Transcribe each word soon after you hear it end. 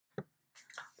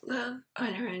Love,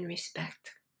 honor, and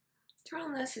respect. They're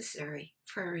all necessary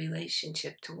for a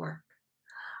relationship to work.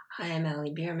 Hi, I'm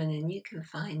BIerman, and you can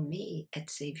find me at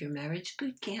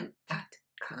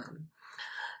SaveYourMarriageBootcamp.com.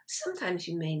 Sometimes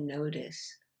you may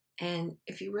notice, and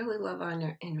if you really love,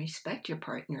 honor, and respect your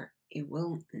partner, you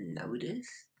will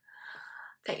notice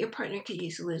that your partner could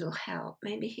use a little help.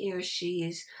 Maybe he or she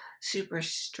is super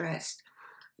stressed.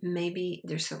 Maybe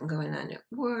there's something going on at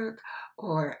work,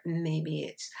 or maybe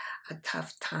it's a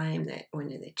tough time that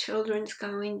one of the children's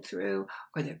going through,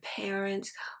 or their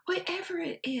parents, whatever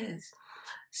it is.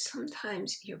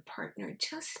 Sometimes your partner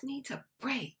just needs a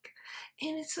break,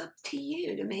 and it's up to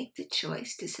you to make the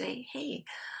choice to say, hey,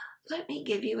 let me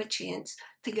give you a chance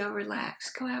to go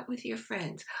relax. Go out with your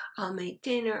friends. I'll make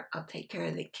dinner. I'll take care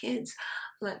of the kids.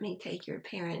 Let me take your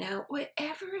parent out.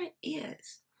 Whatever it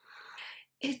is,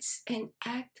 it's an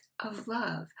act of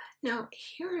love. Now,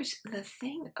 here's the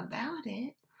thing about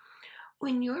it.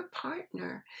 When your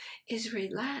partner is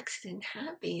relaxed and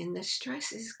happy and the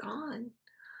stress is gone,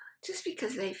 just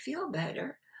because they feel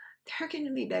better, they're going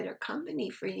to be better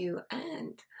company for you,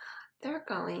 and they're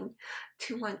going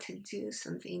to want to do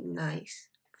something nice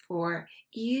for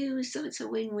you. So it's a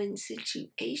win-win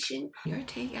situation. Your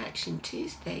Take Action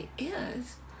Tuesday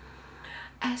is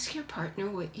ask your partner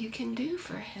what you can do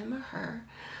for him or her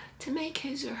to make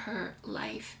his or her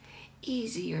life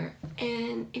easier.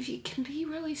 And if you can be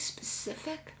really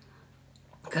specific,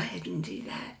 go ahead and do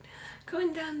that. Go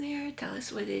on down there, tell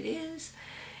us what it is,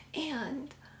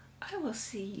 and I will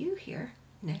see you here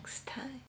next time.